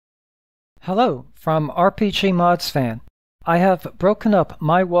Hello from RPGmodsFan. I have broken up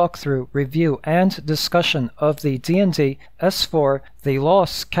my walkthrough, review, and discussion of the D&D S4 The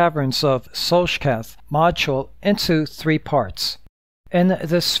Lost Caverns of Tsojcanth module into 3 parts. In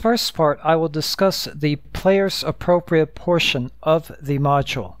this first part, I will discuss the player's appropriate portion of the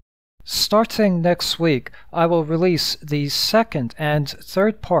module. Starting next week, I will release the second and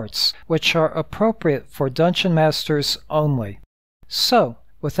third parts, which are appropriate for Dungeon Masters only. So,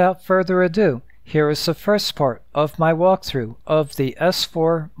 without further ado, here is the first part of my walkthrough of the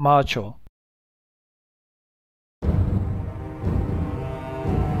S4 module.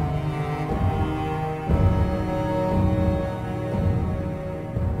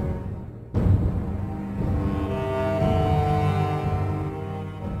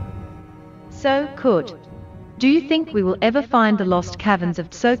 So, Kurt, do you think we will ever find the Lost Caverns of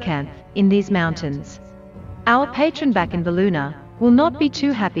Tsojcanth in these mountains? Our patron back in Valuna will not be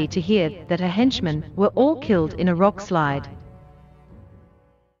too happy to hear that her henchmen were all killed in a rock slide.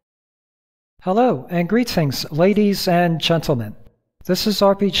 Hello and greetings, ladies and gentlemen. This is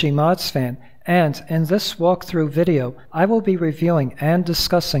RPGmodsFan, and in this walkthrough video, I will be reviewing and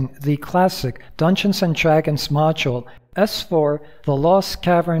discussing the classic Dungeons & Dragons module S4 The Lost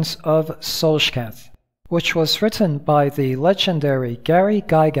Caverns of Tsojcanth, which was written by the legendary Gary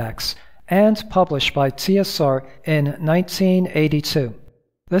Gygax and published by TSR in 1982.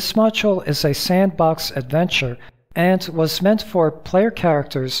 This module is a sandbox adventure and was meant for player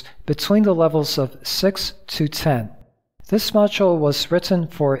characters between the levels of 6 to 10. This module was written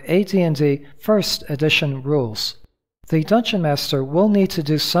for AD&D 1st edition rules. The Dungeon Master will need to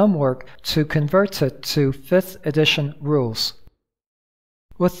do some work to convert it to 5th edition rules.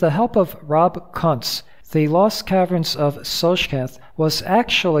 With the help of Rob Kuntz, The Lost Caverns of Tsojcanth was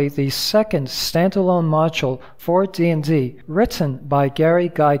actually the second standalone module for D&D written by Gary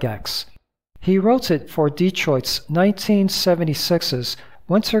Gygax. He wrote it for Detroit's 1976's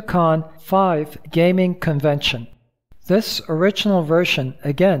WinterCon 5 gaming convention. This original version,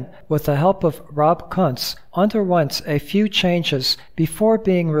 again with the help of Rob Kuntz, underwent a few changes before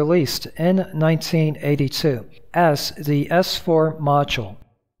being released in 1982 as the S4 module.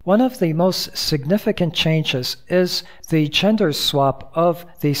 One of the most significant changes is the gender swap of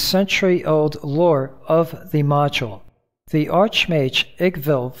the century-old lore of the module. The Archmage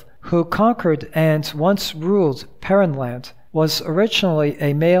Iggwilv, who conquered and once ruled Perrinland, was originally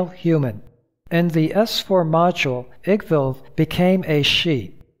a male human. In the S4 module, Iggwilv became a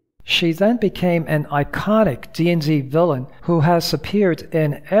she. She then became an iconic D&D villain who has appeared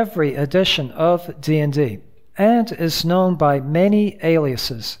in every edition of D&D. And is known by many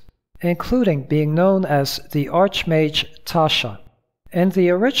aliases, including being known as the Archmage Tasha. In the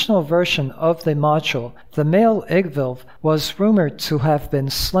original version of the module, the male Iggwilv was rumored to have been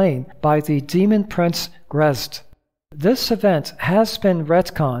slain by the demon prince graz'zt. This event has been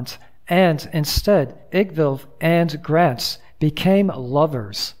retconned, and instead Iggwilv and graz'zt became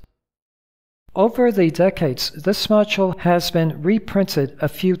lovers. Over the decades, this module has been reprinted a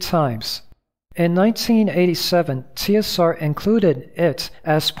few times. In 1987, TSR included it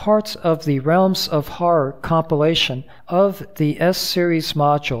as part of the Realms of Horror compilation of the S-Series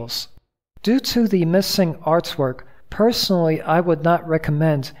modules. Due to the missing artwork, personally I would not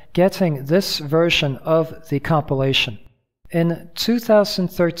recommend getting this version of the compilation. In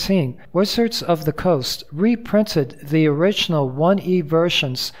 2013, Wizards of the Coast reprinted the original 1E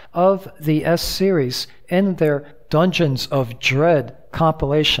versions of the S-Series in their Dungeons of Dread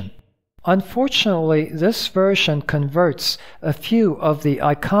compilation. Unfortunately, this version converts a few of the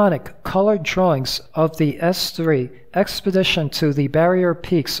iconic colored drawings of the S3 Expedition to the Barrier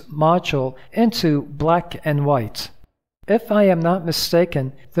Peaks module into black and white. If I am not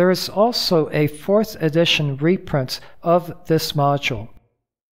mistaken, there is also a 4th edition reprint of this module.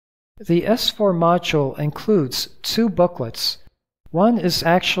 The S4 module includes 2 booklets. One is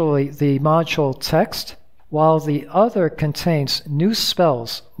actually the module text, while the other contains new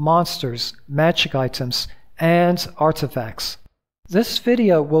spells, monsters, magic items, and artifacts. This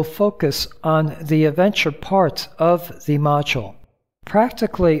video will focus on the adventure part of the module.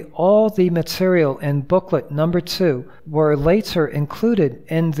 Practically all the material in booklet number 2 were later included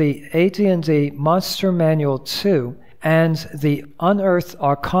in the AD&D Monster Manual 2 and the Unearthed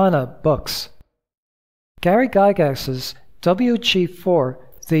Arcana books. Gary Gygax's WG4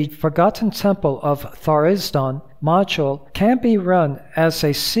 The Forgotten Temple of Tharizdon module can be run as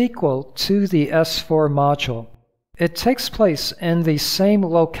a sequel to the S4 module. It takes place in the same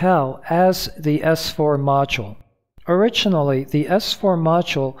locale as the S4 module. Originally, the S4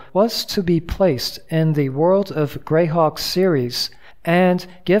 module was to be placed in the World of Greyhawk series and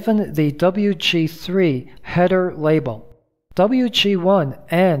given the WG3 header label. WG1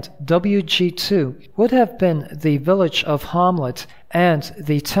 and WG2 would have been the village of Hamlet and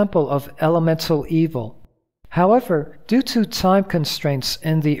the Temple of Elemental Evil. However, due to time constraints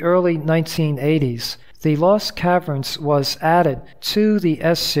in the early 1980s, the Lost Caverns was added to the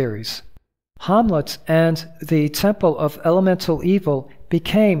S-series. Hamlet and the Temple of Elemental Evil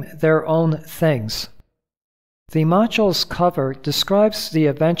became their own things. The module's cover describes the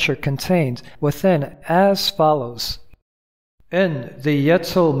adventure contained within as follows. In the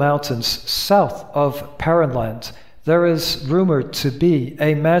Yetzel Mountains south of Paranland, there is rumored to be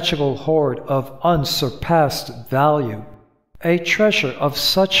a magical hoard of unsurpassed value, a treasure of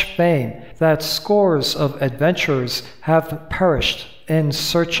such fame that scores of adventurers have perished in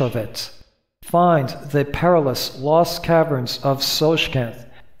search of it. Find the perilous Lost Caverns of Tsojcanth,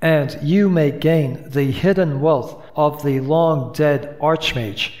 and you may gain the hidden wealth of the long-dead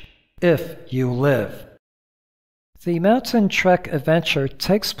Archmage, if you live. The Mountain Trek adventure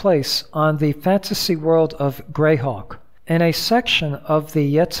takes place on the fantasy world of Greyhawk, in a section of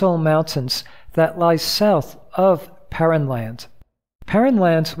the Yetzel Mountains that lies south of Paranland.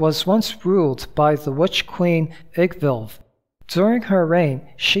 Paranland was once ruled by the Witch Queen Iggwilv. During her reign,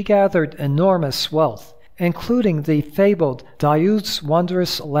 she gathered enormous wealth, including the fabled Daoud's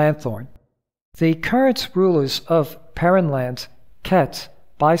wondrous lanthorn. The current rulers of Paranland, Ket,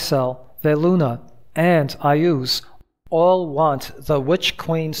 Bicel, Veluna, and Ayuz all want the Witch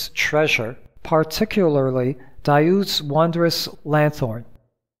Queen's treasure, particularly Daoud's wondrous lanthorn.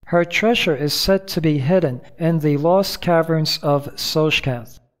 Her treasure is said to be hidden in the Lost Caverns of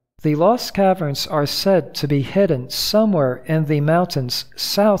Tsojcanth. The Lost Caverns are said to be hidden somewhere in the mountains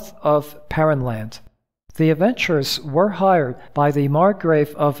south of Paranland. The adventurers were hired by the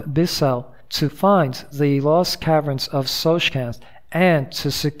Margrave of Bicel to find the Lost Caverns of Tsojcanth and to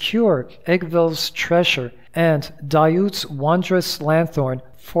secure Iggwilv's treasure and Daoud's wondrous lanthorn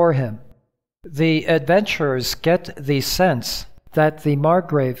for him. The adventurers get the sense that the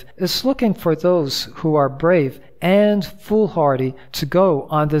Margrave is looking for those who are brave and foolhardy to go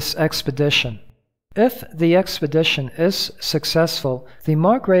on this expedition. If the expedition is successful, the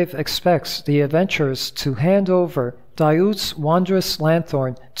Margrave expects the adventurers to hand over Daoud's wondrous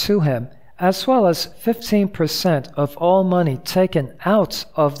lanthorn to him, as well as 15% of all money taken out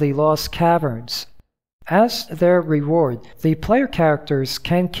of the Lost Caverns. As their reward, the player characters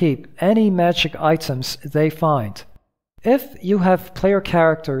can keep any magic items they find. If you have player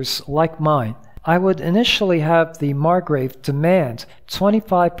characters like mine, I would initially have the Margrave demand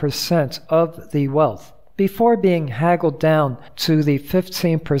 25% of the wealth, before being haggled down to the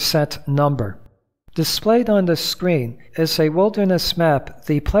 15% number. Displayed on the screen is a wilderness map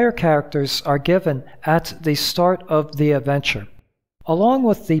the player characters are given at the start of the adventure. Along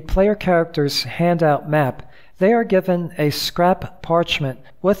with the player character's handout map, they are given a scrap parchment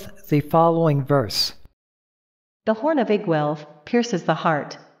with the following verse. The horn of Iggwilv pierces the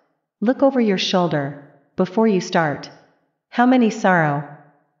heart. Look over your shoulder before you start. How many sorrow,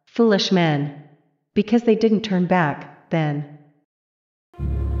 foolish men, because they didn't turn back then.